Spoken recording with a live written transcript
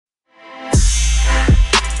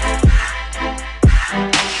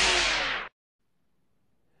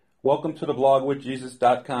Welcome to the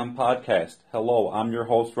blogwithjesus.com podcast. Hello, I'm your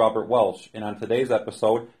host, Robert Welsh, and on today's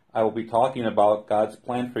episode, I will be talking about God's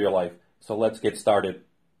plan for your life. So let's get started.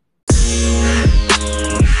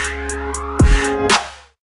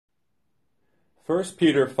 First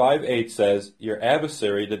Peter 5:8 says, "Your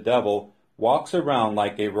adversary, the devil, walks around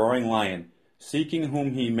like a roaring lion, seeking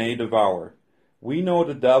whom he may devour." We know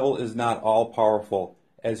the devil is not all-powerful,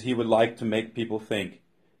 as he would like to make people think.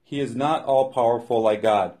 He is not all-powerful like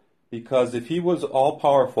God, because if he was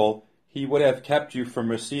all-powerful, he would have kept you from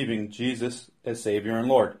receiving Jesus as Savior and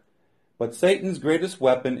Lord. But Satan's greatest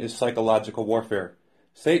weapon is psychological warfare.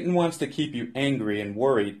 Satan wants to keep you angry and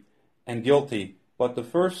worried and guilty, but the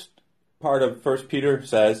first part of 1 Peter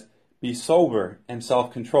says, "Be sober and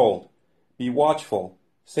self-controlled. Be watchful."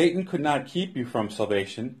 Satan could not keep you from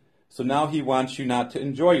salvation, so now he wants you not to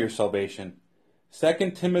enjoy your salvation.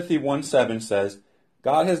 2 Timothy 1:7 says,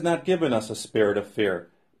 "God has not given us a spirit of fear,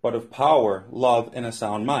 but of power, love, and a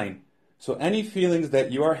sound mind." So any feelings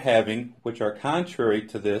that you are having which are contrary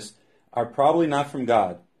to this are probably not from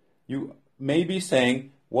God. You may be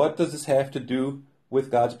saying, "What does this have to do with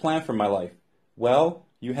God's plan for my life?" Well,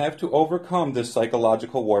 you have to overcome this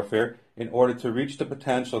psychological warfare in order to reach the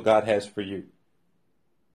potential God has for you.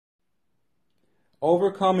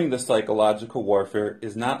 Overcoming the psychological warfare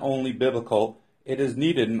is not only biblical, it is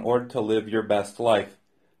needed in order to live your best life.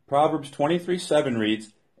 Proverbs 23:7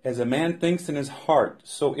 reads, "As a man thinks in his heart,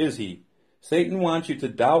 so is he." Satan wants you to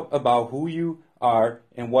doubt about who you are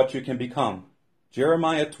and what you can become.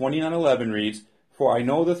 Jeremiah 29:11 reads, "For I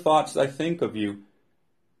know the thoughts I think of you,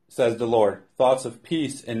 says the Lord, thoughts of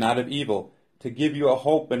peace and not of evil, to give you a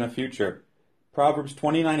hope and a future." Proverbs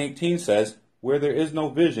 29:18 says, "Where there is no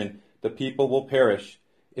vision, the people will perish."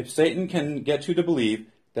 If Satan can get you to believe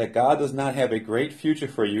that God does not have a great future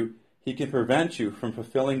for you, he can prevent you from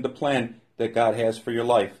fulfilling the plan that God has for your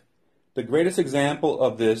life. The greatest example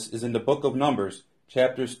of this is in the book of Numbers,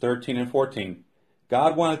 chapters 13 and 14.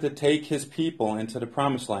 God wanted to take his people into the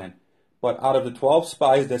promised land, but out of the 12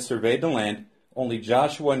 spies that surveyed the land, only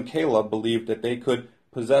Joshua and Caleb believed that they could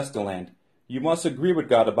possess the land. You must agree with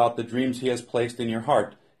God about the dreams he has placed in your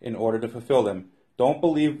heart in order to fulfill them. Don't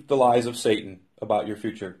believe the lies of Satan about your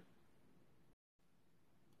future.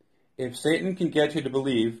 If Satan can get you to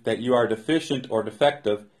believe that you are deficient or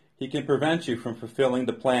defective, he can prevent you from fulfilling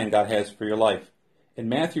the plan God has for your life. In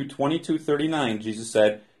Matthew 22:39, Jesus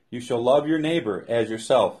said, "You shall love your neighbor as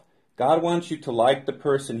yourself." God wants you to like the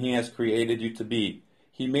person he has created you to be.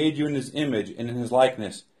 He made you in his image and in his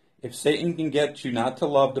likeness. If Satan can get you not to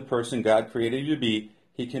love the person God created you to be,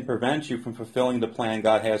 he can prevent you from fulfilling the plan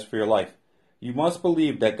God has for your life. You must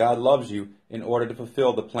believe that God loves you in order to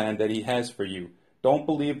fulfill the plan that he has for you. Don't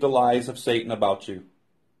believe the lies of Satan about you.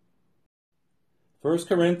 1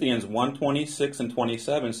 Corinthians 1:26 and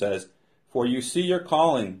 27 says, "For you see your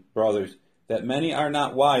calling, brothers, that many are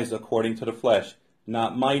not wise according to the flesh,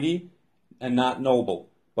 not mighty, and not noble.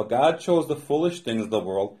 But God chose the foolish things of the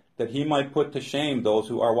world, that he might put to shame those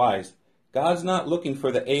who are wise." God's not looking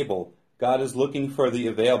for the able. God is looking for the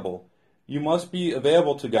available. You must be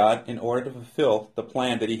available to God in order to fulfill the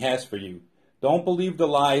plan that he has for you. Don't believe the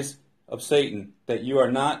lies of Satan that you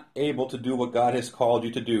are not able to do what God has called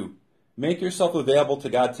you to do. Make yourself available to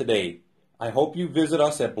God today. I hope you visit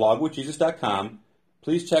us at blogwithjesus.com.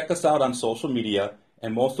 Please check us out on social media,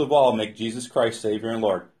 and most of all, make Jesus Christ Savior and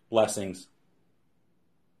Lord. Blessings.